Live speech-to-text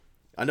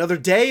Another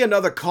day,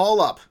 another call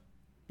up.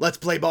 Let's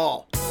play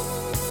ball.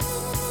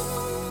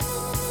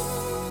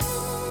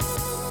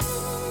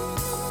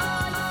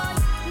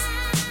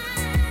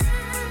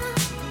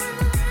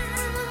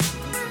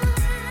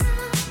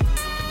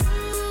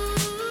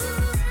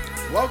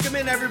 Welcome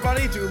in,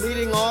 everybody, to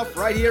Leading Off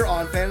right here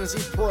on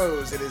Fantasy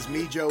Pros. It is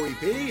me, Joey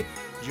P.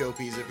 Joe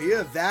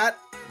Pizzapia.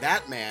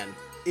 That man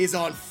is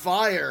on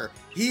fire.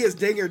 He is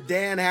Dinger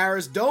Dan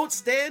Harris. Don't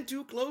stand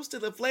too close to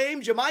the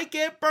flames. You might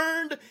get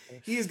burned.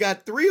 He's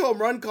got 3 home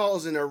run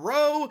calls in a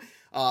row.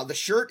 The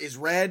shirt is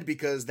red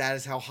because that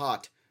is how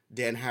hot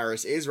Dan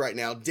Harris is right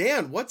now.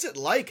 Dan, what's it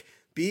like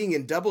being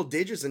in double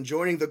digits and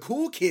joining the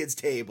cool kids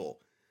table?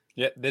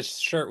 Yeah, this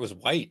shirt was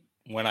white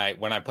when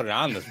I put it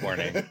on this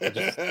morning. It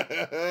just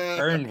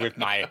burned with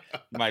my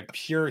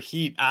pure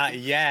heat.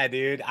 Yeah,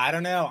 dude. I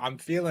don't know. I'm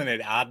feeling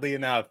it. Oddly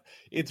enough,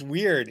 it's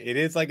weird. It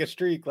is like a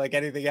streak, like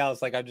anything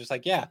else. Like I'm just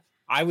like, yeah.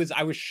 I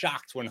was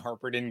shocked when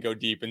Harper didn't go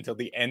deep until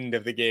the end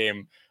of the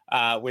game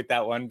with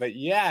that one. But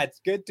yeah, it's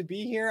good to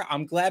be here.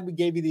 I'm glad we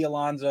gave you the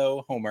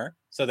Alonso homer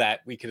so that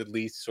we could at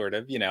least sort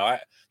of,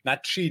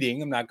 not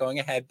cheating. I'm not going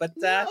ahead, but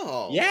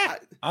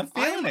I'm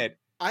feeling it.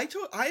 I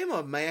am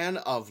a man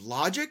of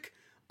logic.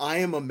 I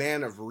am a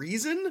man of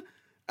reason.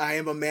 I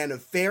am a man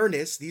of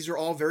fairness. These are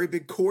all very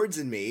big chords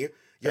in me.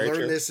 You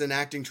learn this in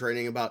acting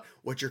training about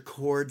what your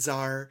chords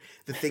are.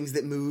 The things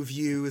that move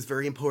you is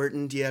very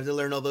important. You have to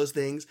learn all those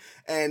things.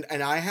 And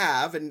I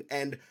have,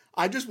 and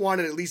I just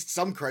wanted at least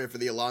some credit for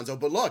the Alonso.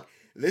 But look,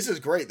 this is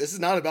great. This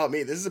is not about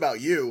me. This is about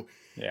you.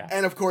 Yeah.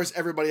 And of course,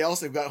 everybody else,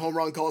 they've got home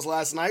run calls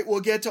last night. We'll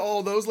get to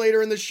all those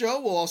later in the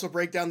show. We'll also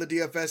break down the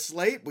DFS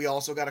slate. We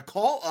also got a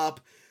call up.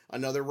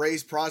 Another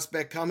Rays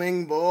prospect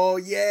coming. Oh,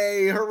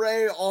 yay,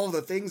 hooray. All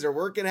the things are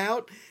working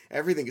out.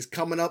 Everything is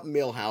coming up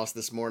Millhouse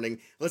this morning.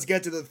 Let's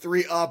get to the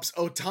 3 ups.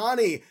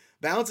 Ohtani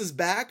bounces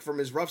back from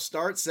his rough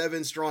start.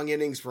 7 strong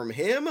innings from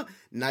him.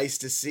 Nice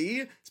to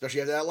see,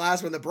 especially after that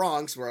last one in the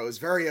Bronx, where I was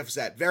very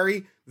upset.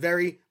 Very,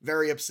 very,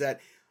 very upset.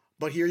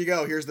 But here you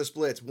go. Here's the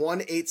splits.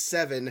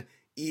 1.87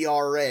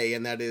 ERA,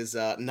 and that is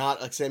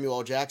not a Samuel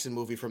L. Jackson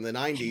movie from the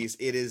 90s.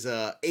 It is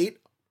 8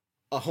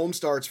 home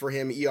starts for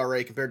him,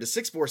 ERA, compared to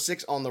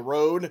 6.46 on the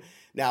road.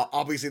 Now,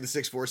 obviously, the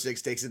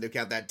 6.46 takes into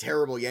account that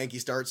terrible Yankee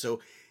start, so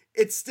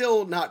it's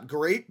still not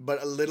great,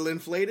 but a little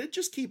inflated.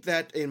 Just keep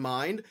that in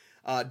mind.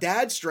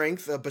 Dad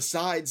strength,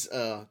 besides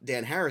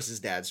Dan Harris's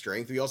dad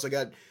strength, we also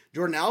got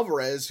Jordan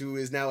Alvarez, who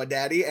is now a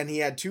daddy, and he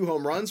had 2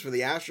 home runs for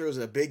the Astros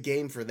in a big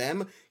game for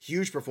them.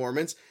 Huge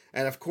performance.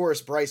 And of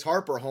course, Bryce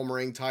Harper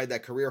homering tied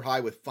that career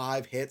high with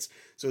 5 hits.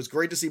 So it's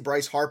great to see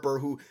Bryce Harper,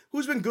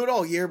 who's been good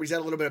all year, but he's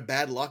had a little bit of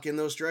bad luck in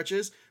those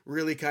stretches,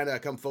 really kind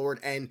of come forward.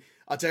 And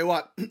I'll tell you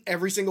what,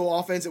 every single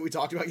offense that we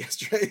talked about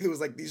yesterday, it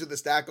was like, these are the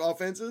stack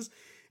offenses.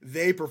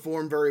 They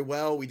performed very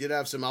well. We did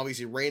have some,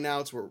 obviously,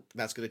 rainouts where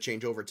that's going to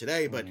change over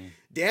today. But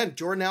Dan,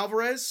 Jordan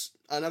Alvarez,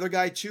 another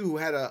guy, too, who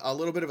had a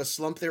little bit of a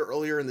slump there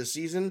earlier in the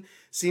season,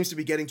 seems to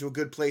be getting to a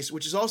good place,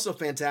 which is also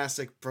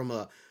fantastic from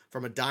a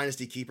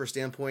dynasty keeper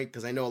standpoint,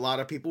 because I know a lot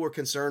of people were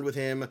concerned with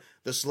him,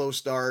 the slow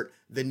start,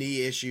 the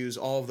knee issues,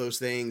 all of those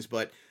things.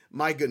 But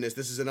my goodness,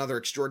 this is another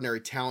extraordinary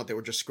talent that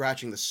we're just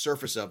scratching the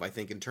surface of, I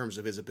think, in terms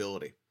of his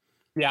ability.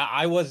 Yeah,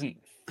 I wasn't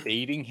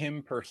fading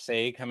him per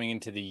se coming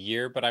into the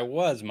year, but I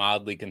was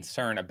mildly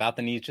concerned about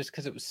the knees just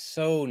because it was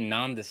so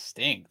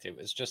non-distinct. It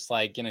was just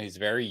like, he's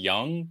very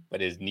young,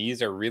 but his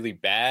knees are really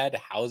bad.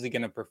 How is he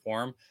going to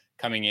perform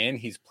coming in?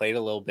 He's played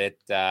a little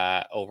bit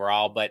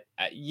overall, but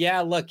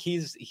look,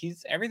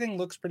 he's everything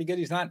looks pretty good.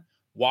 He's not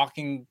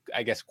walking,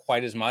 I guess,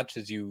 quite as much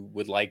as you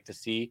would like to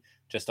see,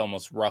 just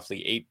almost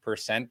roughly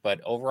 8%,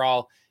 but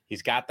overall,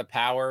 he's got the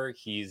power.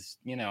 He's,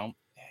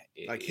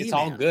 it's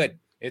all good.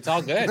 It's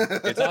all good.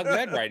 It's all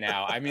good right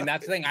now. I mean,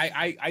 that's the thing.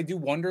 I do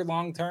wonder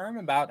long term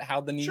about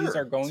how the knees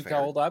are going to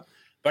hold up.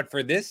 But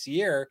for this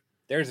year,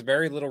 there's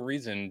very little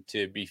reason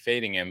to be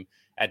fading him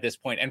at this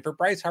point. And for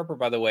Bryce Harper,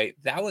 by the way,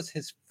 that was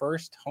his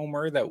first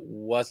homer that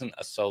wasn't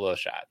a solo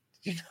shot.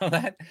 Did you know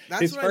that?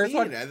 That's his what first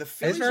I mean. The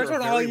Phillies are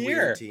a very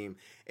weird team.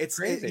 It's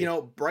crazy.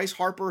 Bryce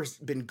Harper has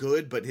been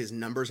good, but his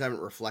numbers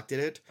haven't reflected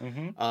it.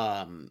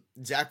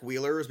 Zach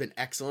Wheeler has been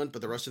excellent,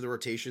 but the rest of the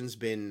rotation's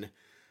been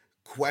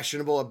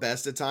questionable at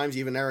best at times.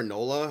 Even Aaron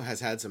Nola has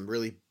had some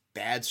really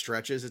bad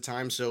stretches at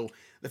times. So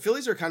the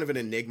Phillies are kind of an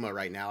enigma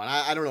right now, and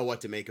I don't know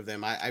what to make of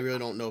them. I really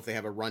don't know if they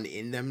have a run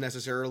in them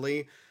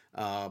necessarily,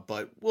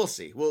 but we'll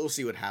see. We'll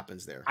see what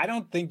happens there. I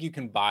don't think you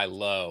can buy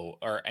low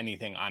or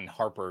anything on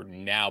Harper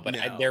now, but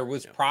there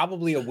was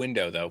probably a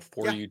window, though,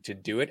 for you to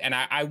do it, and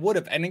I would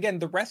have. And again,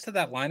 the rest of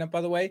that lineup,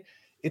 by the way,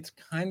 it's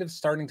kind of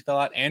starting to fill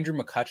out.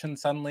 Andrew McCutchen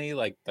suddenly,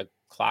 like, the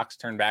clock's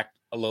turned back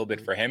a little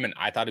bit for him, and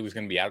I thought he was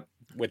going to be out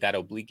with that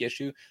oblique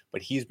issue,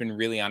 but he's been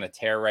really on a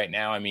tear right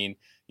now. I mean,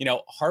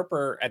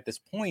 Harper at this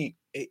point,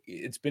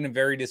 it's been a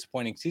very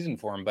disappointing season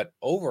for him, but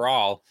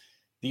overall,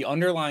 the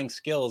underlying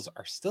skills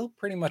are still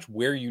pretty much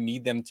where you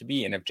need them to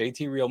be. And if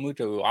JT Realmuto,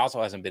 who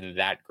also hasn't been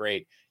that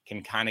great,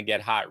 can kind of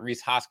get hot.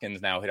 Reese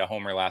Hoskins now hit a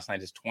homer last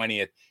night, his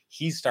 20th.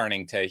 He's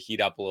starting to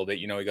heat up a little bit.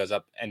 You know, he goes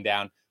up and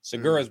down.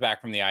 Segura's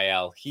back from the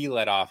IL. He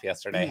led off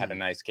yesterday, had a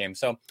nice game.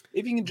 So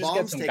if you can just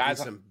get some guys,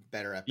 some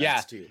better at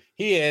bats too.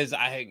 He is.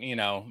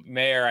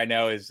 Mayer, I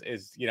know is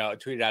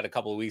tweeted out a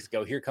couple of weeks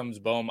ago. Here comes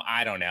Bohm.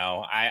 I don't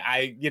know.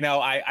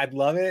 I'd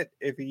love it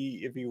if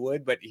he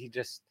would, but he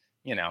just.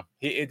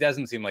 It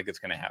doesn't seem like it's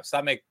going to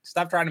happen.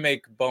 Stop trying to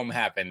make Bohm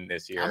happen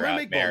this year. I'm going to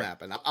make Bohm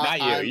happen.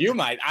 Not you. You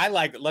might. I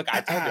told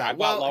you, I'm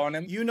not low on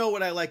him. You know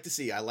what I like to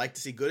see? I like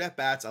to see good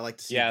at-bats. I like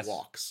to see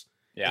walks.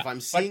 Yeah. If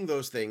I'm seeing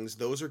those things,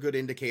 those are good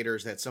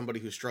indicators that somebody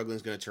who's struggling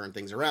is going to turn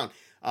things around.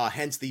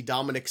 Hence the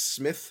Dominic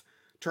Smith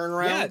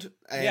turnaround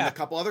and a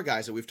couple other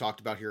guys that we've talked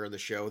about here on the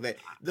show. That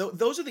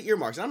those are the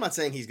earmarks. And I'm not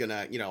saying he's going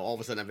to, all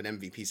of a sudden have an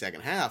MVP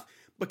second half.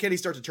 But can he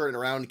start to turn it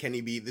around? Can he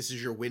be, this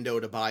is your window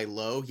to buy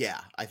low? Yeah,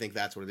 I think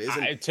that's what it is.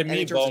 And, to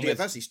me, in terms of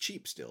DFS, he's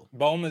cheap still.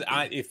 Bohm,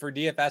 for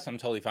DFS, I'm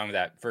totally fine with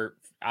that.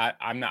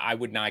 I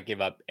would not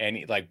give up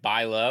any,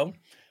 buy low.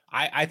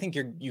 I think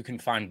you can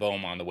find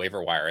Bohm on the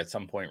waiver wire at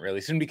some point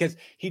really soon because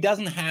he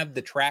doesn't have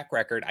the track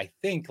record. I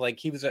think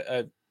he was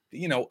a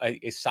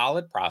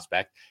solid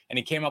prospect and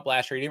he came up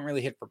last year. He didn't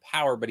really hit for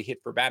power, but he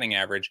hit for batting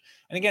average.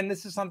 And again,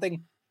 this is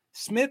something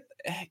Smith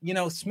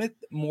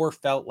more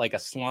felt like a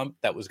slump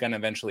that was going to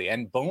eventually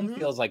end. Bohm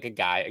feels like a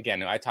guy,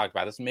 again, I talked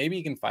about this, maybe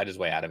he can fight his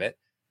way out of it,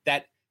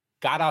 that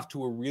got off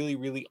to a really,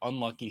 really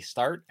unlucky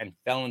start and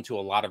fell into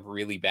a lot of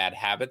really bad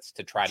habits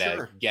to try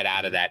to get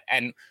out of that.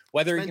 And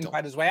whether he can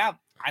fight his way out,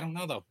 I don't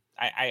know, though.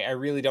 I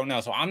really don't know.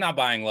 So I'm not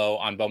buying low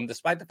on Bohm,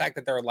 despite the fact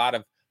that there are a lot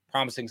of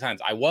promising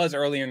signs. I was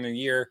earlier in the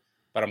year,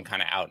 but I'm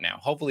kind of out now.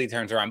 Hopefully he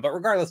turns around. But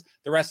regardless,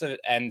 the rest of it,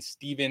 and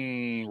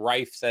Stephen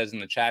Reif says in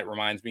the chat,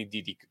 reminds me,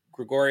 Didi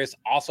Gregorius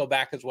also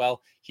back as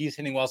well. He's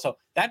hitting well. So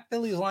that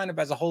Phillies lineup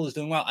as a whole is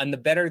doing well. And the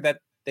better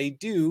that they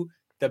do,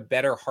 the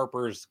better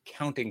Harper's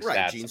counting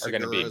stats Gene are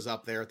going to be. Is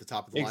up there at the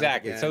top of the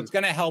exactly. lineup So it's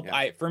going to help.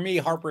 Yeah. For me,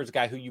 Harper's a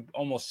guy who you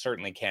almost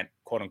certainly can't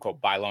quote unquote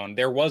buy low. And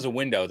there was a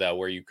window though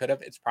where you could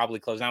have. It's probably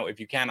closed now. If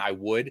you can, I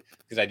would,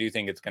 because I do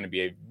think it's going to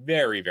be a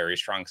very, very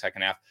strong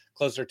second half,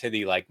 closer to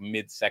the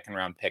mid second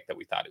round pick that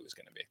we thought it was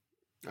going to be.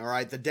 All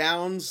right, the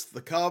Downs,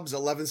 the Cubs,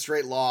 11th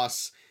straight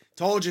loss.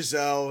 Told you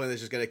so, and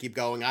it's just going to keep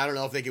going. I don't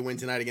know if they can win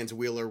tonight against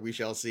Wheeler. We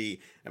shall see.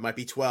 It might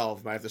be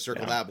 12. Might have to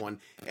circle that one.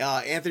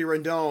 Anthony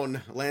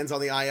Rendon lands on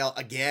the IL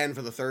again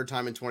for the third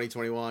time in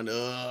 2021.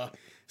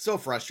 So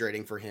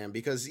frustrating for him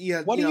because he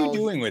had. What are you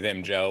doing with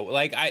him, Joe?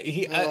 I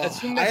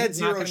assumed that I had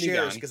 0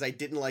 shares because I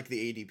didn't like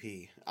the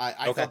ADP.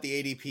 I thought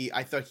the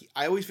ADP.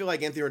 I always feel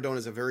like Anthony Rendon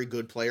is a very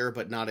good player,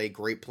 but not a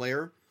great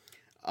player.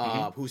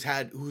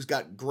 Who's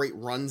got great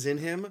runs in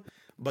him.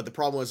 But the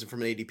problem was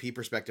from an ADP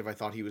perspective, I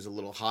thought he was a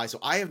little high. So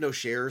I have no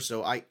shares.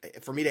 So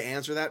for me to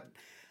answer that,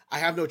 I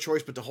have no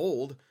choice but to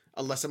hold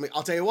unless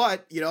I'll tell you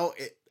what,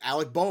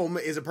 Alec Bohm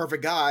is a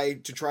perfect guy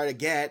to try to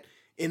get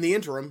in the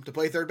interim to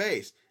play third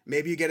base.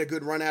 Maybe you get a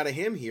good run out of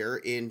him here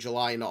in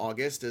July and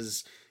August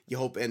as you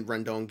hope and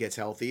Rendon gets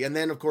healthy. And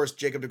then of course,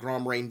 Jacob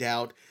deGrom rained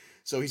out.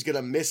 So he's going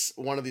to miss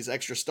one of these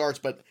extra starts,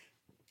 but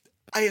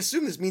I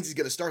assume this means he's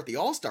going to start the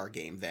All-Star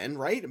game then,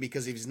 right?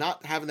 Because if he's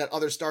not having that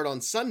other start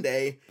on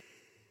Sunday,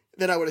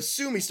 then I would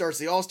assume he starts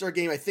the All-Star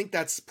game. I think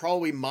that's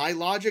probably my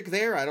logic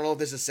there. I don't know if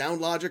this is sound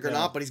logic or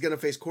not, but he's going to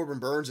face Corbin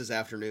Burns this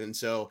afternoon.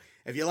 So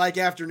if you like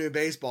afternoon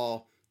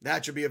baseball,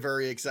 that should be a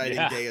very exciting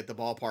day at the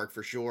ballpark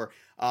for sure.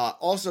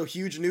 Also,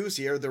 huge news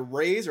here. The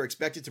Rays are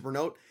expected to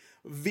promote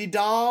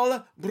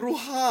Vidal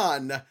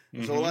Brujan.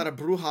 There's a lot of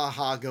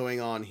brouhaha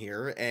going on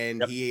here.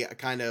 And he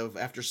kind of,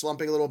 after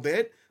slumping a little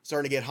bit,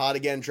 starting to get hot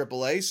again in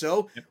AAA.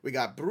 So we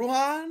got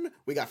Brujan,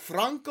 we got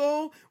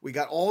Franco, we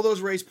got all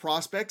those Rays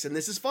prospects, and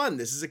this is fun.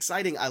 This is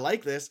exciting. I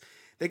like this.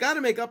 They got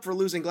to make up for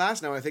losing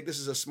Glass now. I think this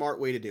is a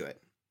smart way to do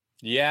it.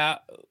 Yeah,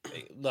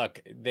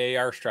 look, they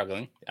are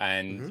struggling,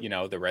 and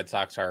the Red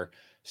Sox are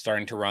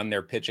starting to run.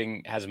 Their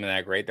pitching hasn't been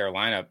that great. Their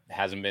lineup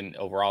hasn't been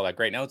overall that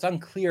great. Now, it's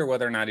unclear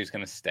whether or not he's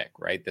going to stick,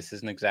 right? This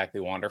isn't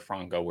exactly Wander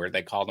Franco, where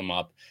they called him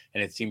up,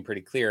 and it seemed pretty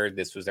clear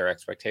this was their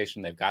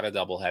expectation. They've got a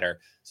doubleheader,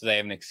 so they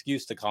have an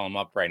excuse to call him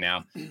up right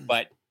now.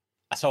 But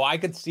so I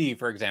could see,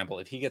 for example,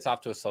 if he gets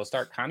off to a slow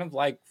start, kind of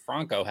like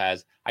Franco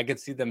has, I could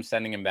see them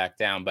sending him back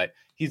down. But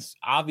he's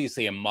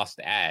obviously a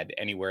must-add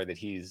anywhere that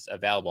he's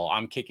available.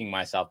 I'm kicking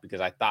myself because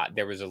I thought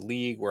there was a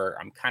league where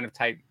I'm kind of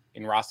tight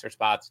in roster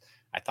spots.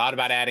 I thought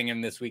about adding him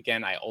this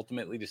weekend. I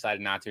ultimately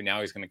decided not to. Now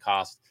he's going to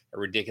cost a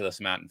ridiculous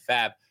amount in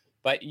FAB.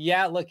 But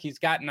yeah, look, he's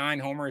got 9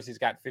 homers. He's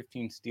got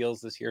 15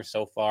 steals this year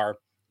so far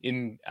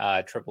in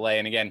AAA.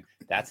 And again,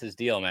 that's his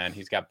deal, man.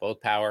 He's got both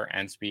power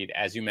and speed.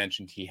 As you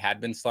mentioned, he had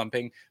been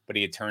slumping, but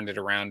he had turned it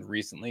around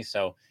recently.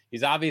 So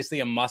he's obviously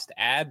a must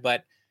add,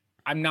 but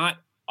I'm not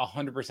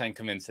 100%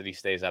 convinced that he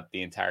stays up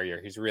the entire year.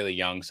 He's really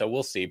young, so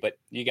we'll see. But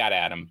you got to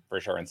add him for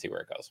sure and see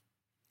where it goes.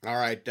 All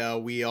right.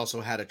 We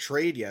also had a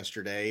trade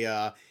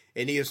yesterday.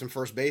 In need of some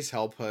first base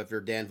help. If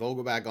you're Dan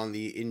Vogelback on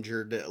the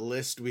injured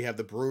list, we have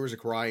the Brewers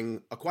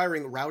acquiring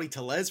Rowdy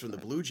Tellez from the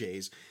Blue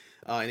Jays.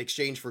 in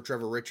exchange for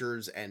Trevor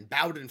Richards and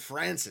Bowden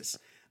Francis.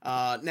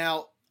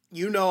 Now,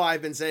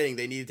 I've been saying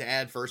they needed to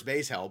add first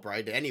base help,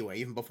 right? Anyway,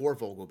 even before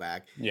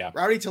Vogelback. Yeah.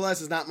 Rowdy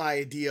Tellez is not my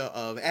idea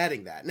of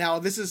adding that. Now,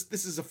 this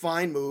is a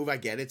fine move. I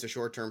get it. It's a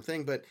short-term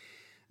thing. But,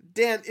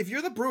 Dan, if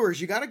you're the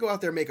Brewers, you got to go out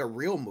there and make a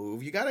real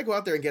move. You got to go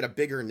out there and get a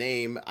bigger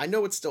name. I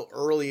know it's still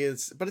early,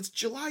 but it's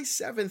July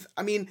 7th.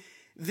 I mean,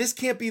 this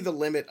can't be the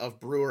limit of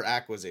Brewer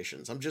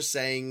acquisitions. I'm just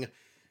saying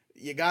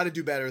you got to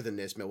do better than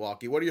this,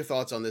 Milwaukee. What are your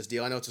thoughts on this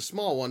deal? I know it's a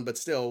small one, but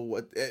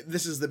still,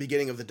 this is the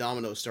beginning of the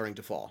dominoes starting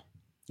to fall.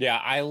 Yeah,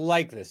 I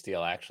like this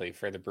deal actually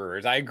for the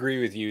Brewers. I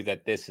agree with you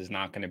that this is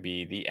not going to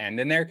be the end,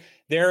 and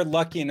they're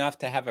lucky enough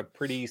to have a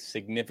pretty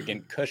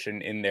significant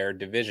cushion in their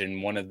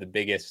division. One of the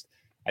biggest,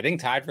 I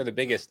think, tied for the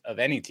biggest of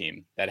any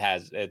team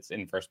it's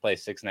in first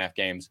place, 6.5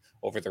 games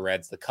over the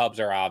Reds. The Cubs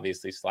are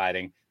obviously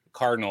sliding. The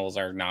Cardinals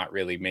are not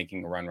really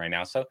making a run right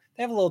now, so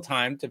they have a little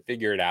time to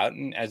figure it out.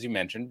 And as you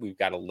mentioned, we've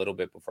got a little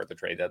bit before the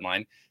trade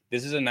deadline.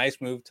 This is a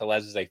nice move.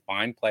 Tellez is a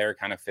fine player,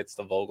 kind of fits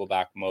the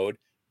Vogelback mode.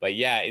 But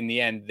yeah, in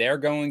the end, they're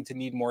going to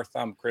need more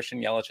thumb.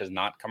 Christian Yelich has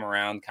not come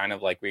around kind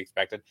of like we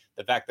expected.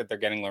 The fact that they're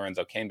getting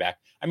Lorenzo Cain back.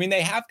 I mean,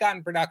 they have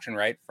gotten production,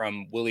 right,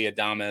 from Willy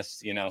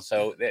Adames,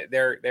 so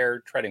they're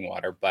treading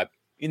water. But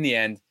in the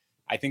end,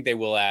 I think they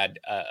will add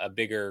a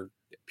bigger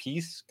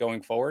piece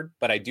going forward.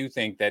 But I do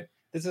think that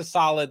this is a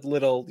solid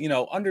little,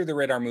 under the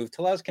radar move.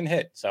 Tellez can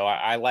hit. So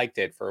I liked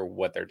it for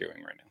what they're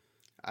doing right now.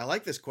 I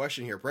like this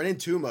question here. Brennan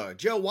Tuma.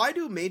 Joe, why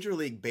do Major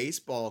League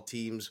Baseball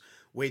teams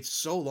wait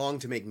so long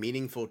to make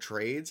meaningful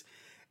trades?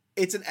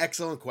 It's an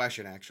excellent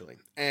question, actually.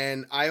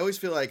 And I always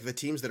feel like the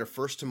teams that are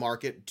first to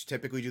market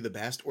typically do the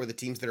best, or the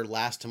teams that are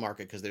last to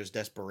market because there's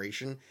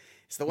desperation.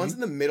 It's the ones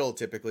in the middle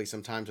typically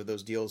sometimes where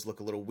those deals look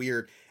a little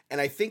weird.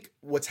 And I think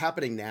what's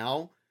happening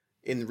now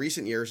in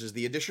recent years is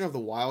the addition of the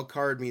wild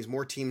card means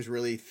more teams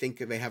really think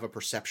they have a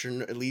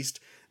perception, at least,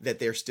 that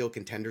they're still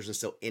contenders and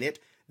still in it.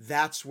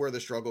 That's where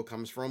the struggle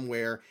comes from,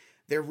 where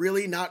they're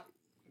really not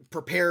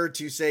prepared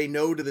to say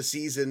no to the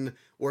season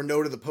or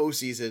no to the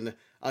postseason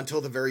until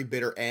the very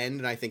bitter end.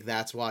 And I think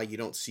that's why you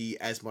don't see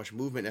as much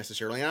movement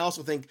necessarily. And I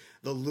also think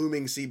the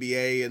looming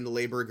CBA and the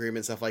labor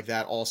agreement, stuff like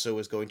that, also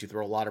is going to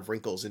throw a lot of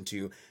wrinkles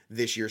into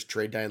this year's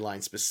trade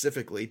deadline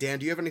specifically. Dan,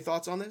 do you have any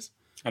thoughts on this?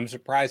 I'm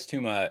surprised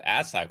Tuma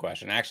asked that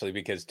question, actually,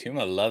 because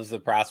Tuma loves the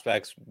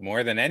prospects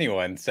more than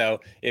anyone. So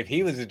if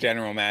he was a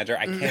general manager,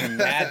 I can't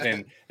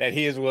imagine that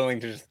he is willing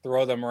to just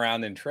throw them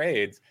around in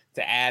trades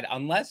to add,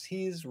 unless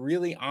he's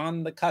really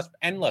on the cusp.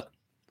 And look,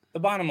 the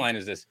bottom line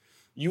is this.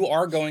 You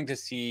are going to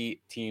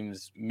see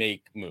teams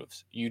make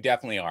moves. You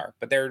definitely are.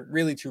 But there are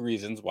really two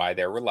reasons why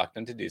they're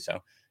reluctant to do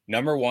so.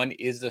 Number one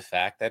is the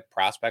fact that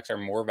prospects are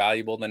more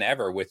valuable than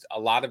ever. With a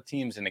lot of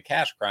teams in a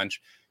cash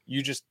crunch,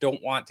 you just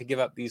don't want to give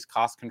up these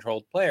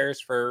cost-controlled players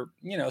for,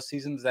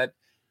 seasons that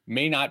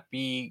may not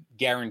be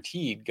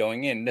guaranteed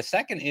going in. The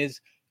second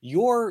is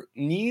your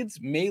needs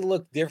may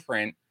look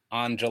different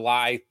on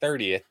July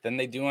 30th than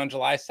they do on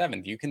July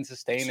 7th. You can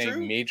sustain a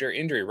major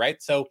injury,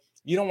 right? So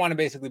you don't want to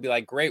basically be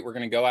like, great, we're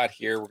going to go out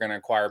here, we're going to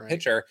acquire a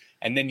pitcher,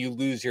 and then you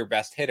lose your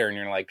best hitter, and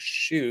you're like,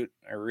 shoot,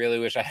 I really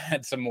wish I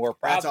had some more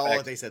prospects. That's all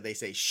that they said. They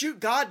say, shoot,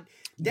 God,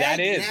 that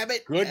is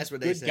good. That's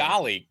what they say.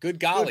 Good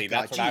golly.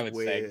 That's what I would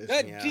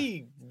say.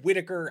 Gee,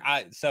 Whitaker.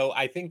 So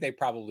I think they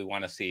probably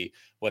want to see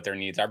what their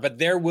needs are, but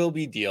there will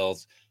be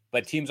deals.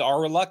 But teams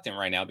are reluctant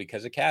right now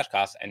because of cash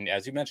costs, and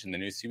as you mentioned, the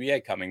new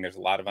CBA coming. There's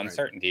a lot of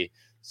uncertainty. Right.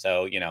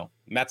 So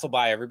Mets will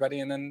buy everybody,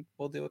 and then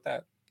we'll deal with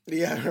that.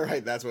 Yeah,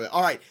 right. That's what.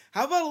 All right.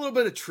 How about a little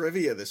bit of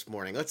trivia this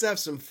morning? Let's have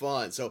some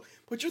fun. So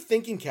put your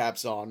thinking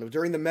caps on.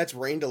 During the Mets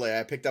rain delay,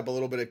 I picked up a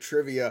little bit of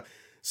trivia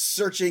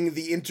searching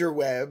the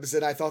interwebs,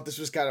 and I thought this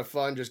was kind of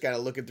fun, just kind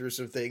of looking through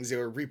some things. They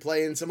were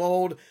replaying some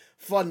old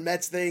fun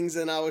Mets things,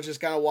 and I was just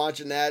kind of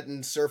watching that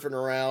and surfing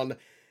around.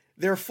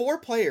 There are 4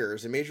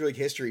 players in Major League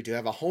history to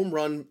have a home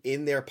run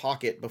in their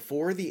pocket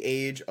before the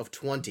age of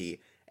 20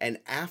 and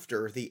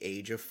after the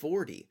age of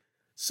 40.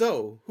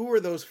 So, who are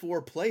those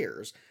 4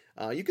 players?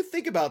 You could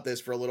think about this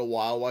for a little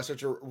while I start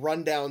to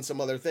run down some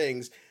other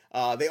things.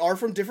 They are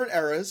from different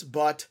eras,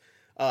 but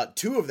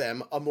 2 of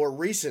them are more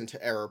recent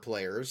era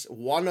players,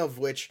 one of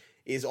which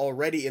is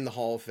already in the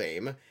Hall of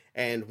Fame,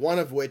 and one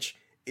of which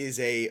is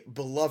a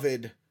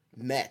beloved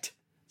Met.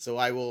 So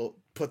I will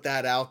put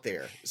that out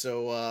there.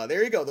 So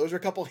there you go. Those are a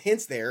couple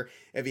hints there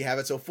if you have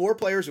it. So 4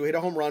 players who hit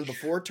a home run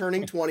before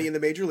turning 20 in the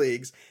major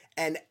leagues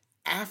and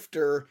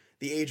after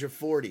the age of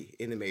 40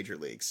 in the major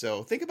leagues.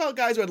 So think about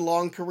guys who had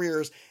long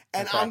careers,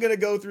 and I'm going to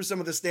go through some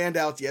of the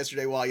standouts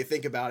yesterday while you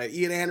think about it.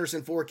 Ian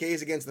Anderson, 4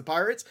 Ks against the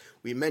Pirates.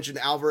 We mentioned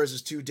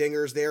Alvarez's 2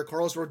 dingers there.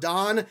 Carlos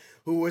Rodon,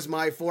 who was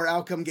my 4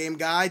 outcome game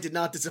guy, did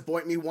not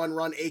disappoint me. 1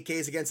 run, 8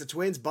 Ks against the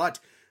Twins, but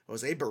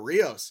Jose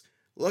Barrios,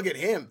 look at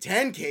him,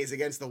 10 Ks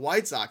against the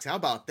White Sox. How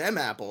about them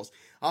apples?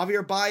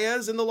 Javier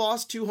Baez in the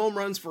loss, 2 home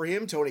runs for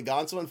him. Tony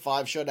Gonsolin,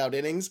 5 shutout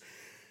innings.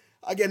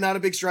 Again, not a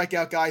big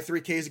strikeout guy,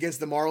 3 Ks against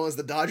the Marlins.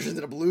 The Dodgers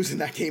ended up losing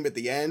that game at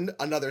the end.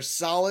 Another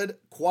solid,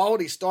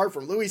 quality start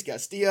from Luis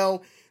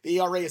Castillo. The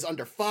ERA is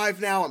under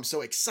 5 now. I'm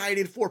so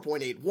excited.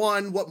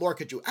 4.81. What more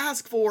could you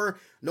ask for?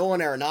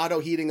 Nolan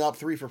Arenado heating up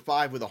 3 for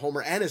 5 with a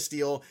homer and a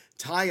steal.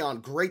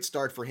 Taillon, great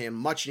start for him,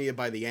 much needed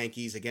by the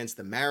Yankees against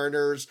the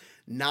Mariners.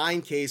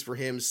 9 Ks for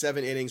him,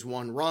 7 innings,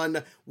 1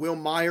 run. Will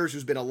Myers,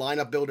 who's been a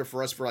lineup builder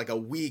for us for like a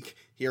week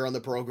here on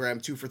the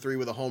program, 2 for 3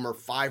 with a homer,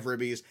 5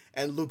 ribbies.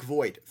 And Luke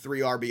Voit, 3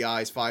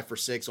 RBIs, 5 for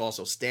 6.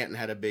 Also, Stanton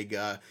had a big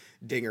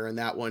dinger in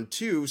that one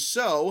too.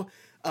 So,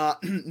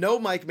 no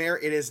Mike Mayer.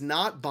 It is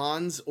not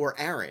Bonds or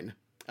Aaron.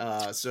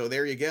 So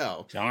there you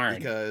go. Darn.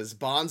 Because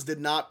Bonds did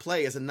not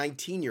play as a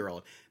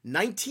 19-year-old.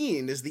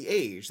 19 is the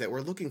age that we're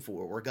looking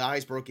for, where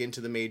guys broke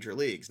into the major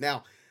leagues.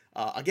 Now,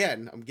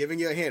 again, I'm giving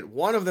you a hint.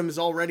 One of them is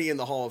already in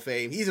the Hall of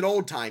Fame. He's an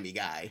old-timey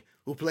guy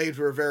who played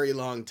for a very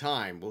long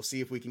time. We'll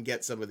see if we can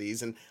get some of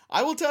these. And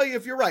I will tell you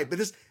if you're right. But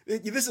this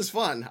is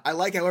fun. I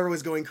like how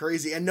everyone's going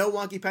crazy. And no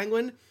Wonky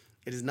Penguin,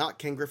 it is not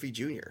Ken Griffey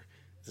Jr.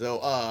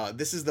 So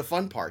this is the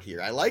fun part here.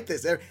 I like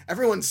this.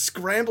 Everyone's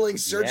scrambling,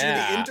 searching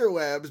the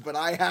interwebs, but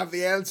I have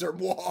the answer.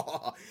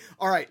 All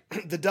right,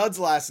 the duds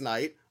last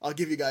night. I'll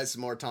give you guys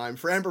some more time.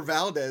 Framber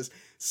Valdez,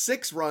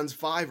 6 runs,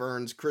 5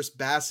 earns. Chris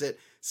Bassett,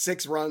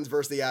 6 runs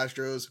versus the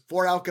Astros.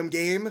 4 outcome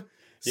game.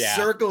 Yeah.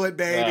 Circle it,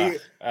 baby.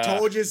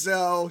 Told you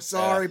so.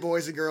 Sorry,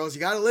 boys and girls.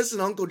 You got to listen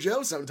to Uncle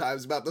Joe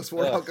sometimes about those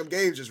 4 outcome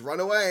games. Just run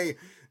away.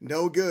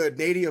 No good.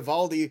 Nady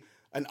Eovaldi,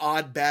 an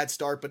odd, bad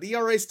start, but the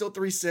ERA is still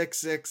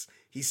 3.66.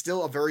 He's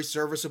still a very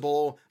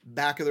serviceable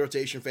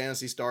back-of-the-rotation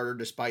fantasy starter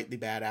despite the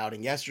bad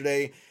outing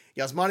yesterday.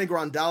 Yasmani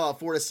Grandal,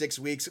 4 to 6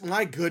 weeks.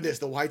 My goodness,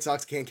 the White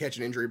Sox can't catch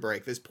an injury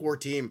break. This poor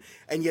team,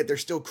 and yet they're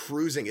still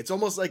cruising. It's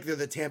almost like they're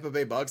the Tampa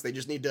Bay Bucks. They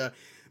just need to...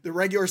 The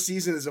regular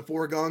season is a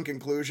foregone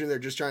conclusion. They're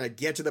just trying to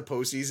get to the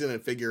postseason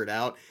and figure it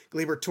out.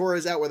 Gleyber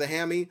Torres out with a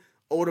hammy.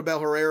 Odubel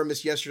Herrera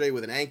missed yesterday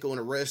with an ankle and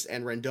a wrist.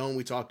 And Rendon,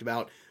 we talked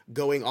about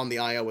going on the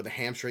IL with a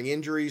hamstring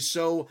injury.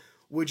 So...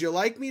 would you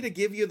like me to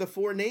give you the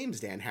 4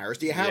 names, Dan Harris?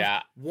 Do you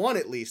have one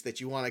at least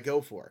that you want to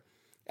go for?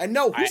 And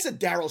no, who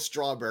said Darryl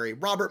Strawberry?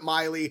 Robert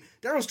Miley.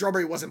 Darryl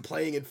Strawberry wasn't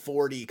playing in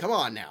 40. Come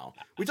on now.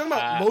 We're talking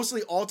about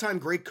mostly all-time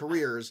great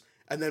careers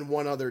and then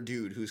one other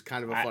dude who's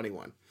kind of a funny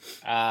one.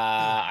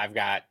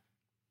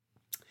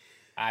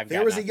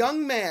 There was a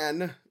young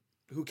man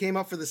who came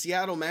up for the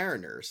Seattle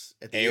Mariners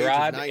at the age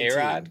of 19.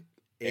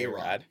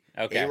 A-Rod.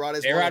 Okay.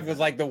 A-Rod was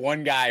like the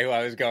one guy who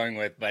I was going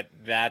with, but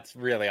that's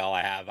really all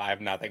I have. I have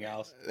nothing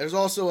else. There's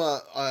also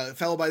a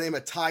fellow by the name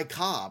of Ty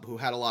Cobb who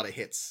had a lot of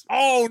hits.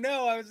 Oh,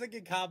 no. I was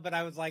thinking Cobb, but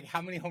I was like,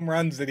 how many home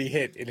runs did he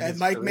hit in his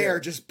Mike career? Mayer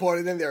just put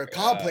it in there.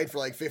 Cobb played for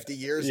like 50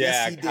 years. Yeah,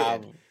 yes, he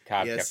Cobb, did.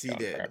 Cobb yes, he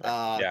did.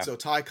 Yeah. So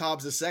Ty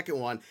Cobb's the second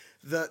one.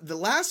 The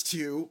last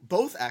two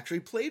both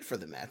actually played for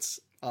the Mets.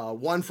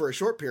 One for a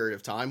short period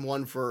of time,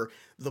 one for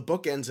the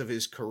bookends of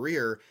his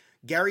career.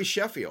 Gary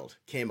Sheffield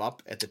came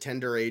up at the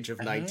tender age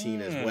of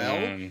 19 as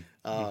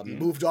well.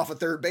 Moved off of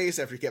third base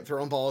after he kept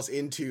throwing balls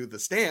into the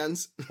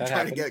stands,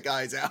 trying to get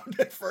guys out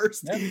at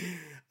first. Yep.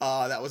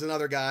 That was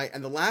another guy.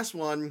 And the last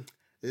one,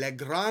 Le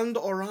Grand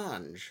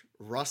Orange,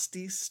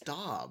 Rusty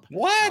Staub.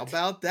 What? How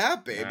about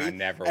that, baby?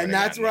 And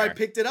that's where I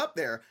picked it up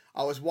there.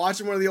 I was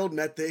watching one of the old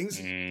Met things,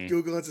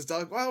 Googling some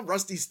stuff. Well,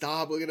 Rusty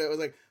Staub, look at it. I was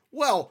like,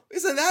 well,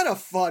 isn't that a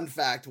fun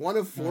fact? One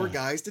of 4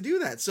 guys to do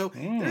that. So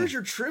there's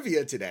your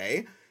trivia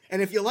today.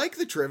 And if you like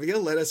the trivia,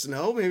 let us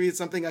know. Maybe it's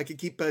something I could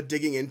keep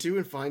digging into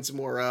and find some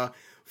more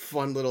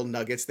fun little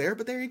nuggets there.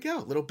 But there you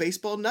go, little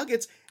baseball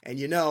nuggets. And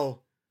you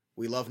know,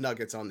 we love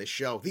nuggets on this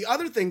show. The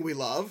other thing we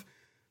love,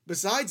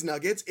 besides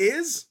nuggets,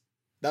 is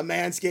the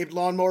Manscaped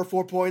Lawnmower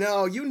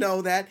 4.0. You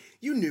know that.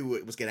 You knew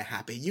it was going to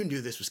happen. You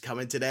knew this was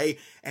coming today.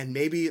 And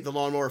maybe the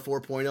Lawnmower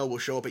 4.0 will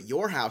show up at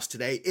your house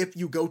today if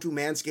you go to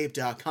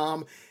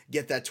manscaped.com.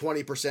 Get that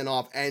 20%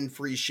 off and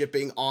free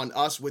shipping on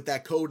us with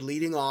that code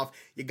leading off.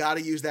 You got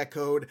to use that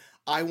code.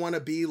 I want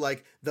to be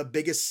like the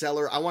biggest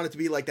seller. I want it to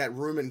be like that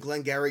room in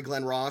Glengarry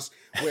Glen Ross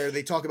where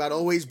they talk about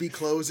always be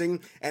closing.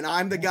 And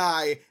I'm the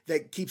guy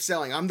that keeps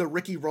selling. I'm the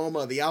Ricky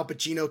Roma, the Al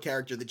Pacino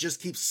character that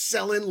just keeps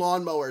selling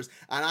lawnmowers.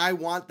 And I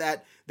want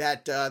that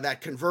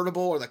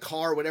convertible or the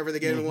car, whatever they're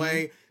giving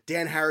away.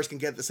 Dan Harris can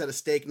get the set of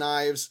steak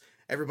knives.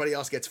 Everybody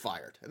else gets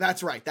fired.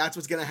 That's right. That's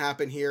what's going to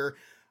happen here.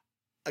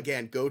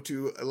 Again, go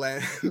to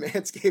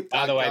Manscaped.com.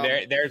 By the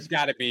way, there's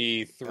got to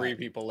be 3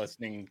 people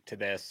listening to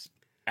this.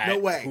 No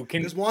way.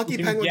 Because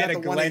Wonky Penguin got the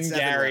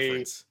 187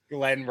 reference.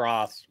 Glenn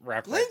Ross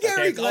reference.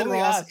 Glenn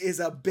Ross is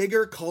a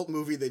bigger cult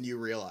movie than you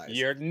realize.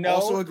 You're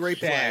also a great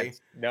play.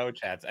 No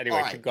chance.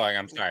 Anyway, keep going.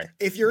 I'm sorry.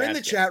 If you're in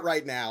the chat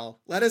right now,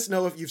 let us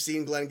know if you've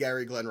seen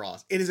Glenn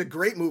Ross. It is a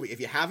great movie. If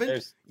you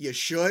haven't, you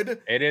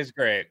should. It is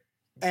great.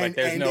 But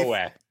there's no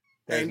way.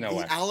 There's no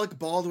way. The Alec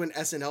Baldwin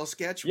SNL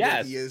sketch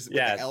where he is with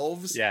the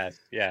elves. Yes.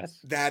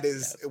 That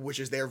is, which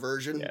is their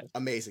version. Yes.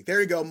 Amazing.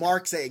 There you go.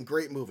 Mark saying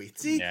great movie.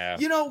 See,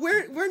 you know,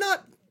 we're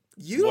not,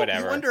 you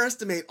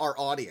underestimate our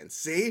audience.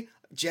 See,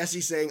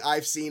 Jesse saying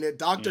I've seen it.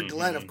 Dr.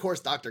 Glenn, of course,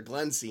 Dr.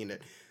 Glenn's seen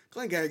it.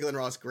 Glenn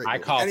Ross, great movie. I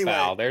call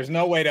foul. There's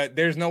no way to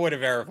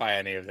verify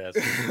any of this.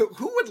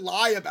 Who would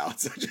lie about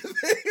such a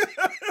thing?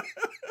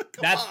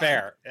 That's on.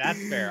 fair.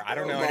 That's fair. I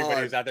don't know Come anybody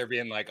on. who's out there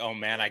being like, "Oh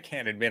man, I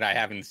can't admit I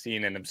haven't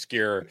seen an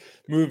obscure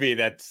movie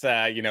that's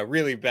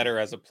really better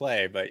as a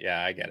play." But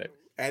yeah, I get it.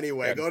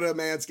 Anyway, Good. go to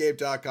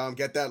manscaped.com,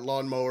 get that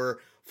lawnmower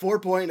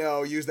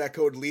 4.0, use that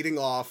code leading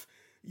off.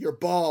 Your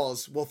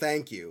balls will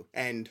thank you.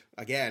 And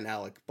again,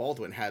 Alec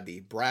Baldwin had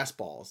the brass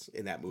balls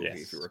in that movie, if you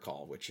Yes.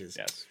 recall, which is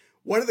Yes.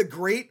 one of the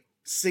great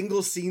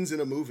single scenes in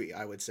a movie,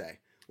 I would say,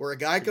 where a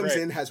guy comes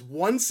Great. in, has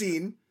one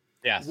scene,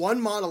 Yes.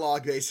 one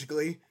monologue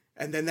basically,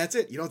 and then that's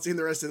it. You don't see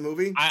the rest of the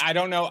movie. I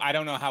don't know. I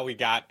don't know how we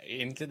got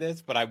into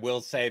this, but I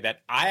will say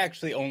that I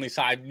actually only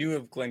saw. I knew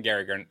of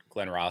Glengarry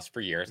Glen Ross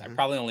for years. I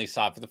probably only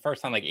saw it for the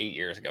first time like 8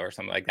 years ago or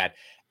something like that.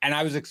 And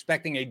I was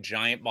expecting a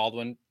giant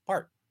Baldwin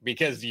part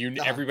because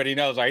everybody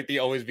knows, right? The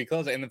always be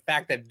close. And the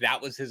fact that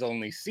that was his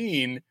only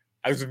scene,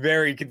 I was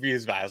very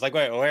confused by. I was like,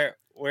 wait,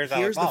 where's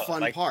Here's the Alec fun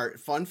Baldwin? part.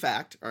 Fun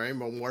fact. All right,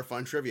 more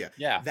fun trivia.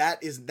 Yeah.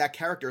 That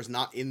character is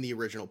not in the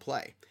original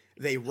play.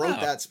 They wrote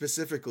Oh. that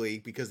specifically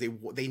because they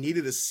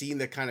needed a scene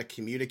that kind of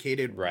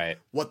communicated Right.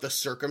 what the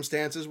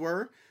circumstances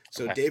were.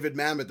 So Okay. David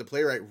Mamet, the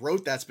playwright,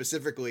 wrote that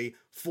specifically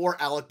for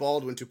Alec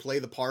Baldwin to play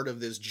the part of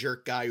this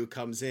jerk guy who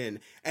comes in.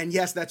 And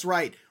yes, that's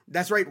right.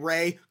 That's right,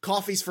 Ray.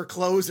 Coffee's for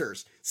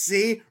closers.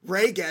 See?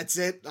 Ray gets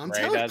it. I'm Ray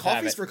telling you, does have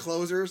Coffee's it. for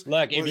closers.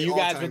 Look, one if of the you guys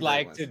all-time would great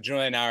like ones. to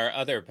join our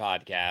other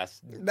podcast,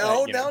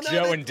 No,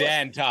 Joe and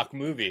Dan talk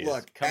movies.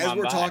 Look, come as on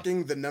we're by.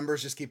 talking, the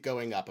numbers just keep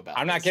going up about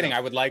I'm not this, kidding. so- I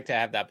would like to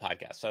have that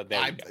podcast. So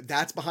there you go.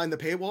 That's Behind the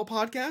Paywall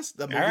podcast,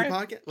 the movie right.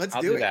 podcast. Let's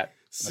I'll do do it. that.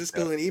 Let's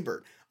Siskel do and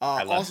Ebert.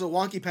 love Also,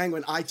 Wonky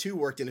Penguin. I too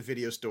worked in a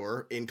video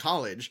store in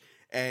college,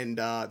 and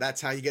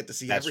that's how you get to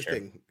see That's true.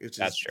 everything. It's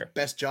That's just true.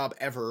 best job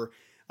ever.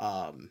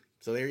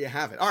 So there you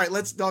have it. All right,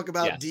 let's talk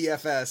about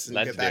Yes. DFS and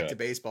Let's get back do to it.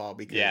 baseball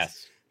because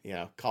Yes.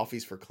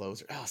 Coffee's for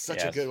closer. Oh,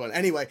 such a Yes. good one.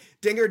 Anyway,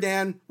 Dinger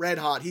Dan, red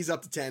hot. He's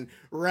up to 10.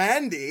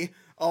 Randy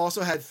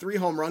also had 3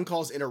 home run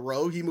calls in a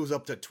row. He moves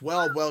up to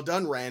 12. Well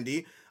done,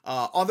 Randy.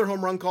 Other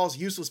home run calls,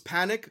 Useless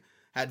Panic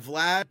had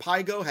Vlad.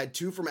 Pygo had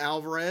 2 from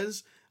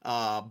Alvarez.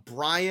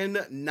 Brian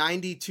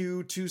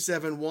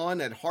 92271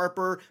 had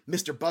Harper.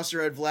 Mr.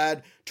 Buster had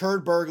Vlad.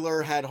 Turd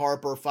Burglar had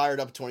Harper. Fired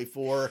Up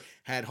 24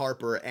 had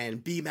Harper.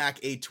 And BMAC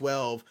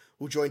 812,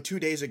 who joined 2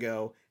 days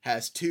ago,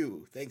 has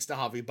 2. Thanks to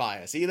Javi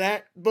Baez. See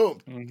that?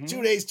 Boom. Mhm.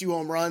 2 days, 2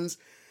 home runs.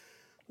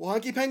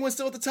 Wonky Penguin's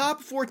still at the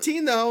top,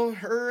 14 though.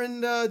 Her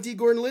and D.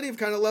 Gordon Liddy have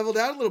kind of leveled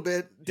out a little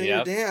bit. Dinger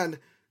Yep. Dan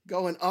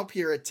going up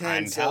here at 10.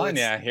 I'm so telling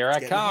you, it's here I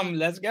getting come. hot.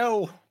 Let's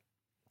go.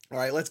 All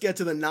right, let's get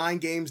to the 9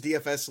 games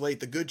DFS slate.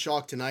 The good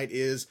chalk tonight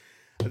is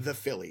the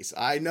Phillies.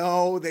 I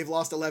know they've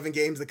lost 11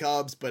 games, the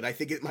Cubs, but I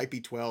think it might be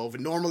 12.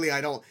 Normally,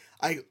 I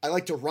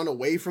like to run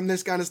away from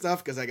this kind of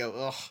stuff because I go,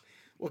 ugh,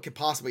 what could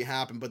possibly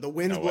happen? But the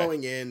wind's No way.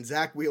 blowing in.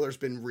 Zach Wheeler's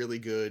been really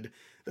good.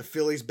 The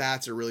Phillies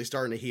bats are really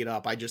starting to heat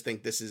up. I just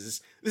think this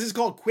is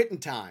called quitting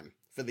time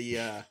for the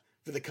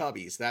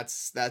Cubbies.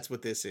 That's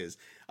what this is.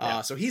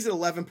 Yeah. So he's at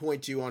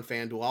 11.2 on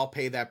FanDuel. I'll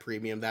pay that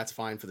premium. That's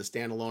fine for the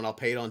standalone. I'll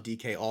pay it on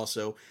DK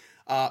also.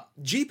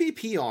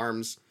 GPP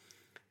arms.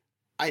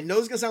 I know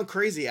it's going to sound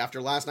crazy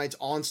after last night's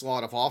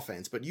onslaught of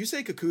offense, but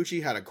Yusei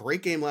Kikuchi had a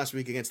great game last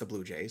week against the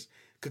Blue Jays.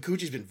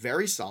 Kikuchi's been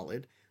very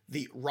solid.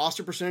 The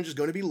roster percentage is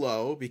going to be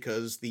low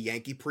because the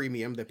Yankee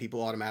premium that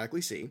people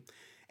automatically see.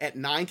 At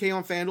 9K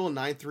on FanDuel and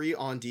 9.3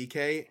 on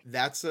DK,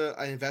 that's an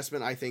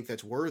investment I think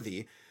that's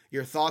worthy.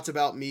 Your thoughts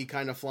about me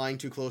kind of flying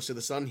too close to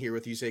the sun here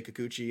with Yusei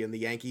Kikuchi and the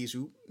Yankees,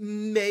 who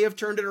may have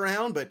turned it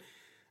around, but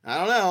I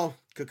don't know.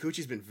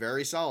 Kikuchi's been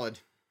very solid.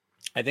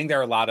 I think there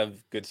are a lot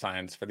of good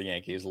signs for the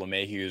Yankees.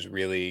 LeMahieu's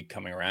really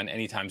coming around.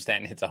 Anytime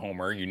Stanton hits a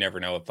homer, you never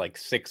know if like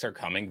 6 are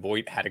coming.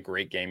 Voit had a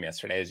great game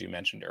yesterday, as you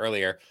mentioned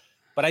earlier.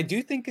 But I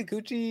do think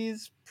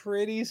Kikuchi's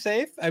pretty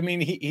safe. I mean,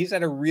 he's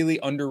had a really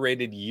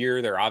underrated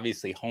year. They're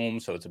obviously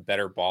home, so it's a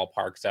better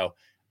ballpark. So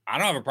I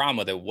don't have a problem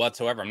with it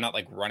whatsoever. I'm not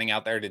like running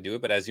out there to do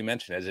it. But as you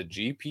mentioned, as a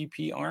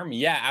GPP arm,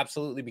 yeah,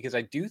 absolutely. Because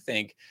I do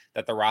think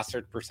that the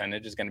roster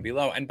percentage is going to be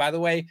low. And by the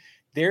way,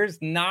 it's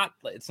not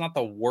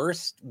the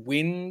worst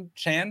win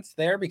chance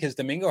there because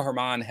Domingo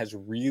Herman has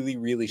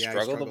really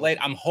struggled of late.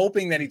 I'm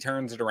hoping that he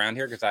turns it around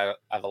here because I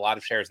have a lot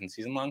of shares in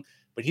season long,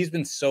 but he's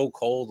been so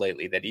cold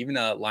lately that even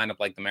a lineup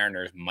like the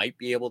Mariners might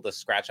be able to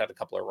scratch out a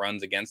couple of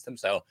runs against him.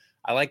 So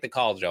I like the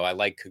call, Joe. I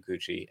like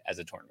Kikuchi as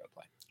a tournament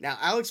play. Now,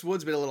 Alex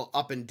Wood's been a little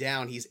up and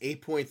down. He's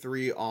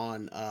 8.3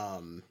 on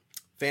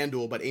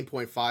FanDuel, but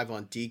 8.5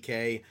 on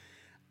DK.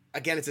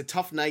 Again, it's a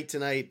tough night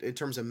tonight in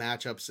terms of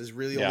matchups. There's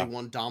really only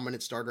one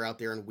dominant starter out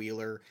there in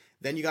Wheeler.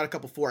 Then you got a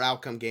couple 4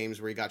 outcome games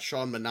where you got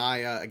Sean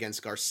Manaea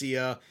against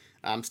Garcia.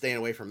 I'm staying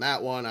away from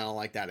that one. I don't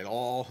like that at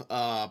all.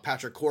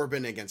 Patrick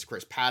Corbin against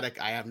Chris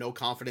Paddock. I have no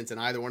confidence in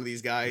either one of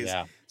these guys.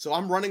 Yeah. So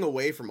I'm running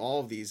away from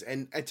all of these.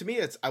 And to me,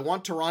 I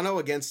want Toronto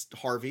against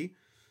Harvey.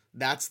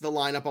 That's the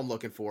lineup I'm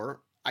looking for.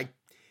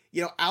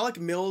 Alec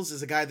Mills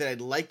is a guy that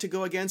I'd like to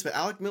go against, but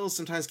Alec Mills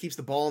sometimes keeps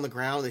the ball on the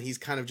ground and he's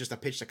kind of just a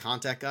pitch to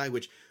contact guy,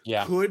 which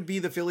could be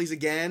the Phillies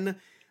again,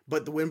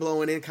 but the wind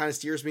blowing in kind of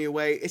steers me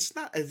away. It's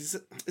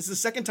the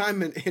second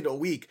time in a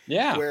week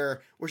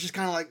where we're just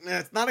kind of like,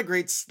 it's not a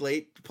great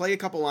slate. Play a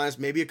couple lines,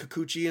 maybe a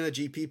Kikuchi and a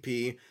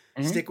GPP.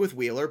 Stick with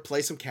Wheeler,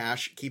 play some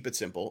cash, keep it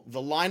simple.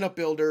 The lineup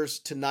builders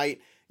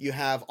tonight, you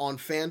have on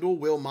FanDuel,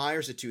 Will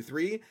Myers at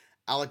 2.3,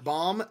 Alec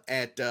Baum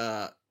at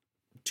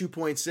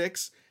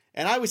 2.6.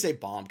 And I always say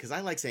Baum because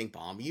I like saying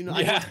Baum. You know,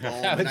 I know it's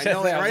Baum, and I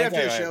know right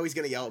after the show he's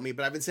going to yell at me,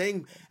 but I've been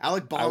saying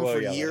Alec Baum for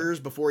years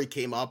before he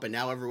came up, and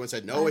now everyone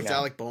said, no, it's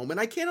Alec Baum, and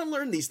I can't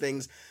unlearn these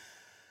things.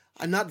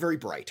 I'm not very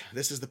bright.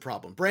 This is the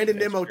problem. Brandon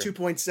Nimmo,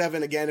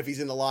 2.7, again, if he's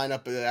in the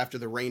lineup after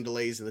the rain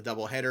delays in the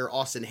doubleheader.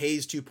 Austin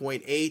Hayes,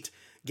 2.8.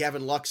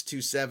 Gavin Lux,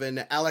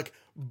 2.7. Alec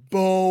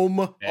Bohm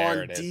on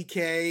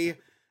DK.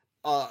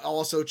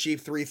 Also cheap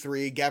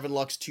 3.3. Gavin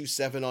Lux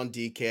 2.7 on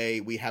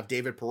DK. We have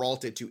David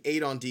Peralta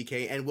 2.8 on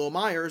DK, and Will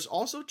Myers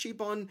also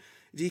cheap on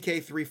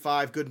DK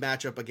 3.5. Good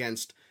matchup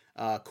against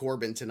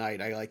Corbin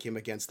tonight. I like him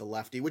against the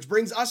lefty, which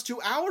brings us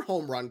to our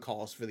home run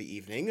calls for the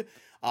evening.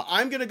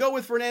 I'm gonna go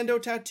with Fernando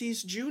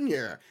Tatis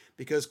Jr.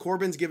 because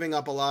Corbin's giving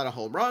up a lot of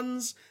home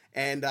runs,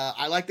 and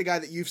I like the guy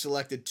that you've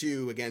selected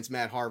too against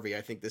Matt Harvey.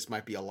 I think this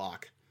might be a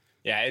lock.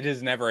 Yeah, it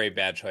is never a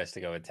bad choice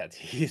to go with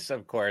Tatis,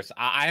 of course.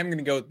 I am going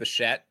to go with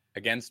Bichette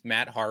against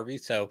Matt Harvey.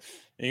 So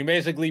you can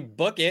basically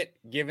book it,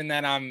 given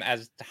that I'm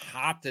as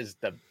hot as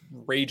the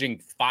raging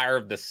fire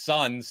of the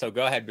sun. So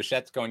go ahead.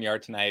 Bichette's going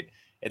yard tonight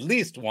at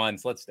least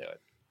once. Let's do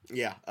it.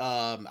 Yeah.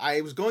 I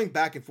was going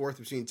back and forth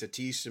between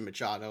Tatis and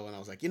Machado, and I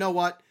was like, you know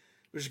what?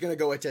 We're just going to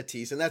go with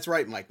Tatis. And that's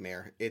right, Mike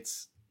Mayer.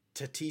 It's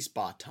Tatis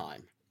bot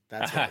time.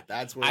 That's right.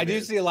 That's what I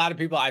do see a lot of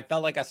people. I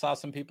felt like I saw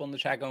some people in the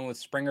chat going with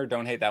Springer.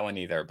 Don't hate that one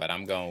either, but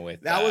I'm going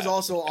with that. Was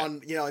also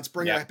on, in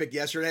Springer I picked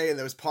yesterday, and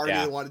there was part of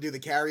me that wanted to do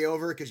the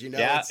carryover because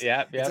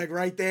it's like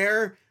right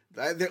there.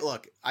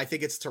 Look, I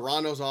think it's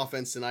Toronto's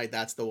offense tonight.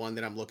 That's the one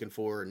that I'm looking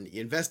for, and you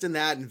invest in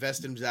that.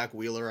 Invest in Zach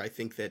Wheeler. I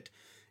think that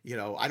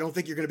I don't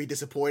think you're going to be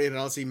disappointed. I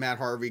don't see Matt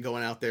Harvey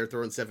going out there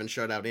throwing 7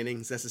 shutout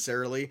innings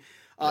necessarily.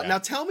 Now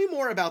tell me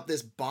more about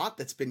this bot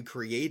that's been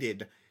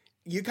created.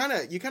 You kind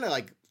of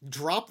like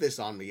dropped this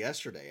on me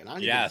yesterday, and I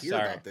didn't hear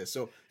about this.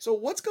 So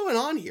what's going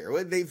on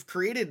here? They've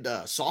created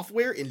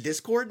software in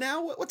Discord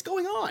now. What's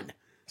going on?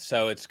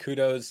 So it's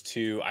kudos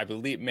to, I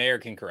believe Mayer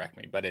can correct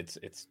me, but it's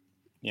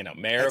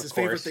Mayer. That's his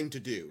favorite thing to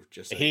do.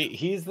 Just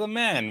he's the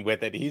man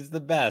with it. He's the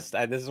best.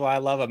 This is why I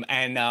love him.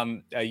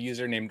 And a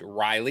user named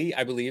Riley,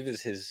 I believe,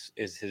 is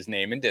his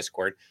name in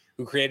Discord,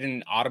 who created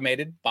an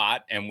automated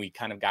bot, and we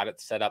kind of got it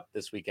set up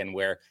this weekend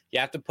where you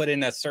have to put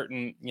in a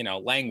certain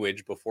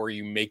language before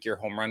you make your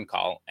home run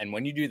call. And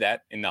when you do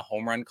that in the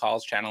home run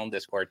calls channel in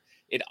Discord,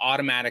 it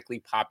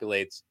automatically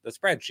populates the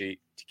spreadsheet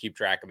to keep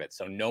track of it.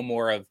 So no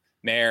more of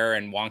Mayor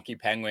and Wonky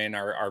Penguin,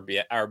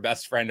 our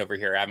best friend over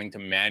here, having to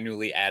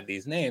manually add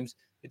these names.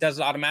 It does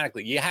it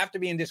automatically. You have to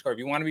be in Discord if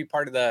you want to be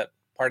part of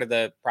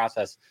the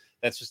process.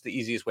 That's just the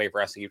easiest way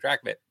for us to keep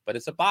track of it. But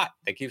it's a bot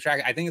that keeps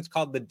track. I think it's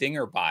called the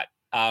Dinger bot.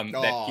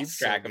 That keeps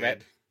track of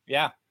it.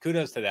 Yeah,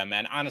 kudos to them,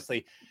 man.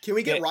 Honestly, can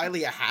we get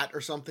Riley a hat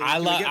or something?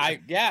 I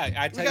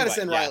gotta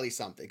send Riley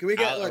something. Can we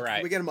get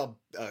can we get him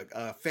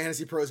a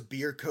Fantasy Pros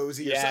beer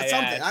cozy or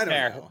something? I don't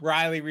know.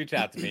 Riley, reach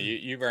out to me.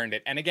 You've earned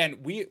it. And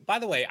again, by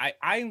the way,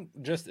 I'm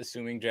just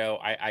assuming, Joe.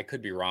 I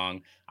could be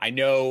wrong. I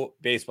know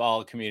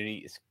baseball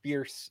community is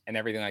fierce and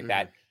everything like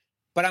that.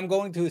 But I'm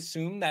going to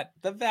assume that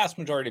the vast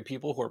majority of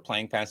people who are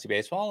playing fantasy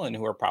baseball and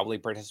who are probably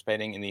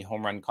participating in the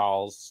home run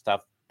calls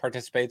stuff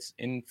participates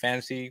in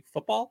fantasy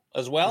football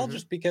as well,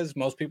 just because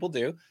most people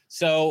do.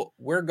 So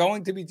we're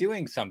going to be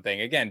doing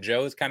something. Again,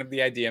 Joe is kind of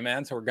the idea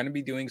man. So we're going to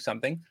be doing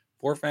something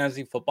for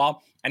fantasy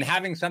football, and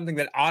having something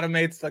that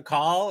automates the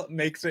call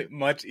makes it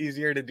much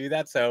easier to do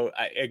that. So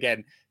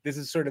again, this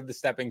is sort of the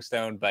stepping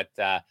stone, but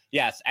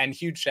yes. And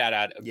huge shout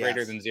out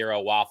Greater Than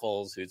Zero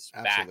Waffles, who's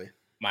back,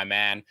 my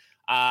man.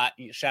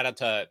 Shout out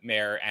to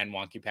Mayor and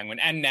Wonky Penguin,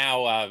 and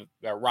now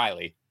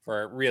Riley,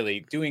 for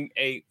really doing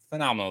a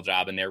phenomenal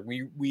job in there.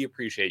 We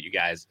appreciate you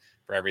guys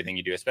for everything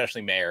you do,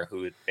 especially Mayor,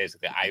 who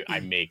basically I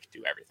make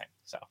do everything.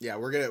 So yeah,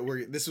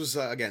 this was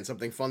again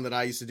something fun that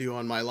I used to do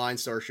on my Line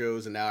Star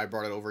shows, and now I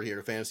brought it over here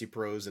to Fantasy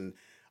Pros, and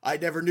I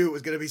never knew it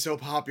was going to be so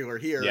popular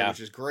here, which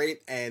is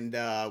great. And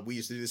we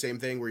used to do the same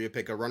thing where you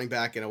pick a running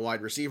back and a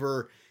wide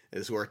receiver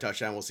is who our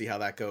touchdown. We'll see how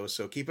that goes.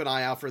 So keep an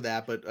eye out for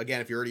that. But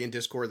again, if you're already in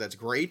Discord, that's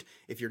great.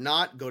 If you're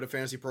not, go to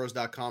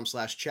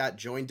fantasypros.com/chat,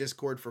 join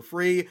Discord for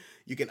free.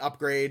 You can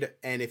upgrade.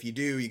 And if you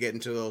do, you get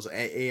into those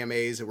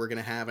AMAs that we're going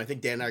to have. I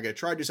think Dan and I are going to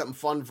try to do something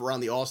fun for around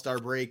the All-Star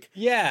break.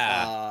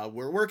 Yeah.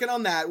 We're working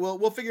on that.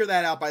 We'll figure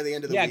that out by the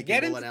end of the week. Yeah,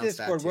 get into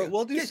Discord.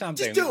 We'll do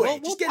something. Just do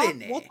it. Just get in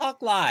there. We'll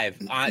talk live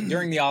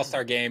during the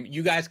All-Star game.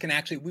 You guys can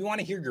we want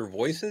to hear your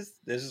voices.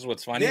 This is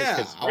what's funny.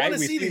 Yeah, I want to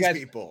see these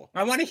people.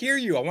 I want to hear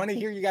you. I want to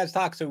hear you guys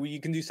talk so you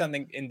can do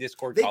something in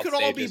Discord. They could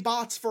all be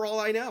bots for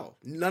all I know.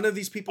 None of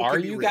these people are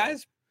could be you real.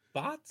 Guys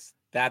bots?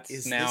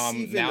 That's now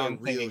I'm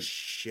thinking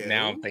show?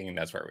 Now I'm thinking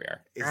that's where we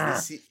are.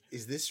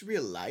 Is this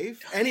real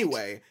life?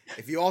 Anyway,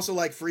 if you also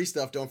like free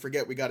stuff, don't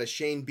forget we got a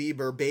Shane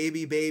Bieber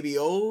baby.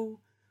 Oh,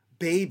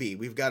 baby.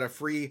 We've got a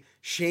free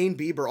Shane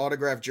Bieber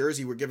autographed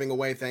jersey we're giving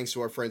away thanks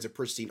to our friends at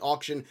Pristine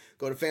Auction.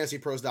 Go to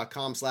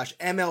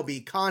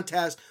fantasypros.com/MLB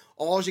contest.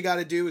 All you got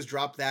to do is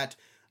drop that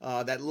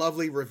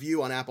lovely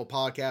review on Apple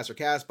Podcasts or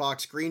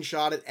CastBox,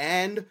 screenshot it,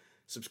 and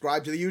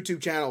subscribe to the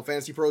YouTube channel,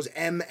 Fantasy Pros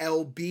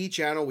MLB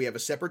channel. We have a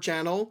separate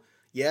channel.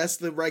 Yes,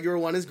 the regular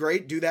one is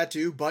great. Do that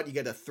too, but you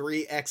get a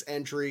 3x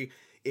entry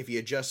if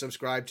you just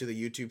subscribe to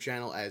the YouTube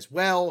channel as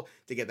well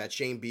to get that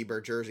Shane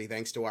Bieber jersey,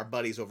 thanks to our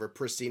buddies over at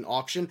Pristine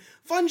Auction.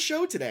 Fun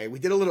show today. We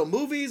did a little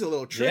movies, a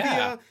little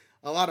trivia,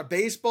 a lot of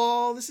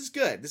baseball. This is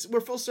good.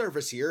 We're full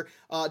service here.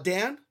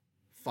 Dan,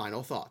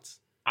 final thoughts.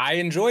 I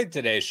enjoyed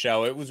today's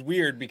show. It was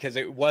weird because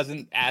it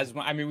wasn't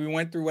we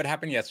went through what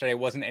happened yesterday. It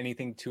wasn't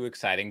anything too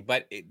exciting,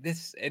 but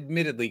this,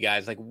 admittedly,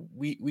 guys, like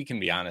we can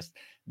be honest,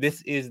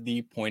 this is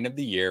the point of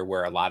the year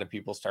where a lot of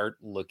people start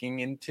looking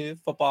into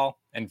football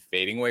and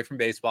fading away from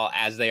baseball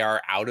as they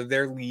are out of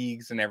their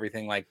leagues and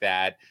everything like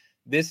that.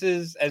 This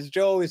is, as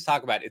Joe always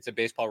talk about, it's a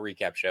baseball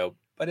recap show,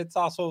 but it's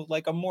also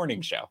like a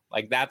morning show.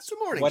 Like that's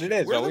what it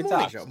is. We're the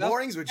morning show.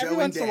 Mornings with Joe and Dan.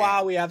 Every once in a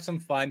while we have some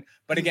fun.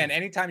 But again,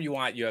 anytime you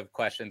want, you have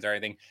questions or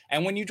anything.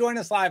 And when you join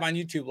us live on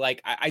YouTube, like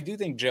I do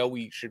think, Joe,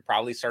 we should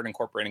probably start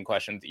incorporating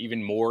questions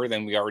even more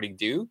than we already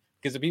do.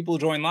 Because the people who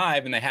join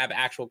live and they have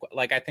actual,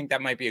 like, I think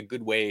that might be a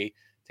good way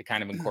to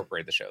kind of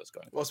incorporate the shows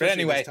going. Well,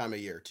 especially this time of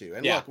year too.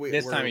 And look,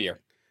 this time of year.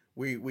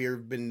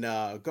 We've been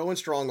going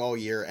strong all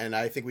year, and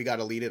I think we got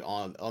to lead it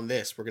on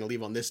this. We're going to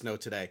leave on this note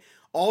today.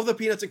 All of the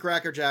Peanuts and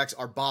Cracker Jacks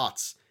are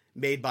bots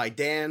made by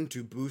Dan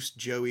to boost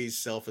Joey's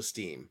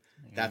self-esteem.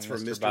 That's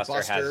from Mr.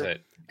 Buster. Has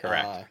it.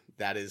 Correct.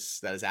 That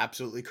is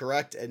absolutely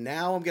correct. And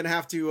now I'm going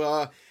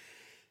to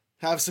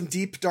have some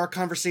deep, dark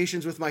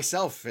conversations with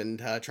myself and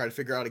try to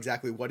figure out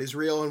exactly what is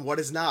real and what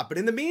is not. But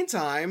in the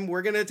meantime,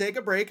 we're going to take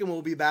a break, and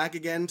we'll be back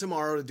again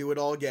tomorrow to do it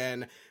all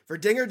again. For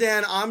Dinger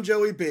Dan, I'm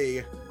Joey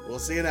B. We'll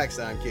see you next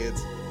time,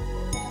 kids.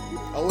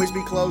 Always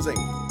be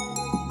closing.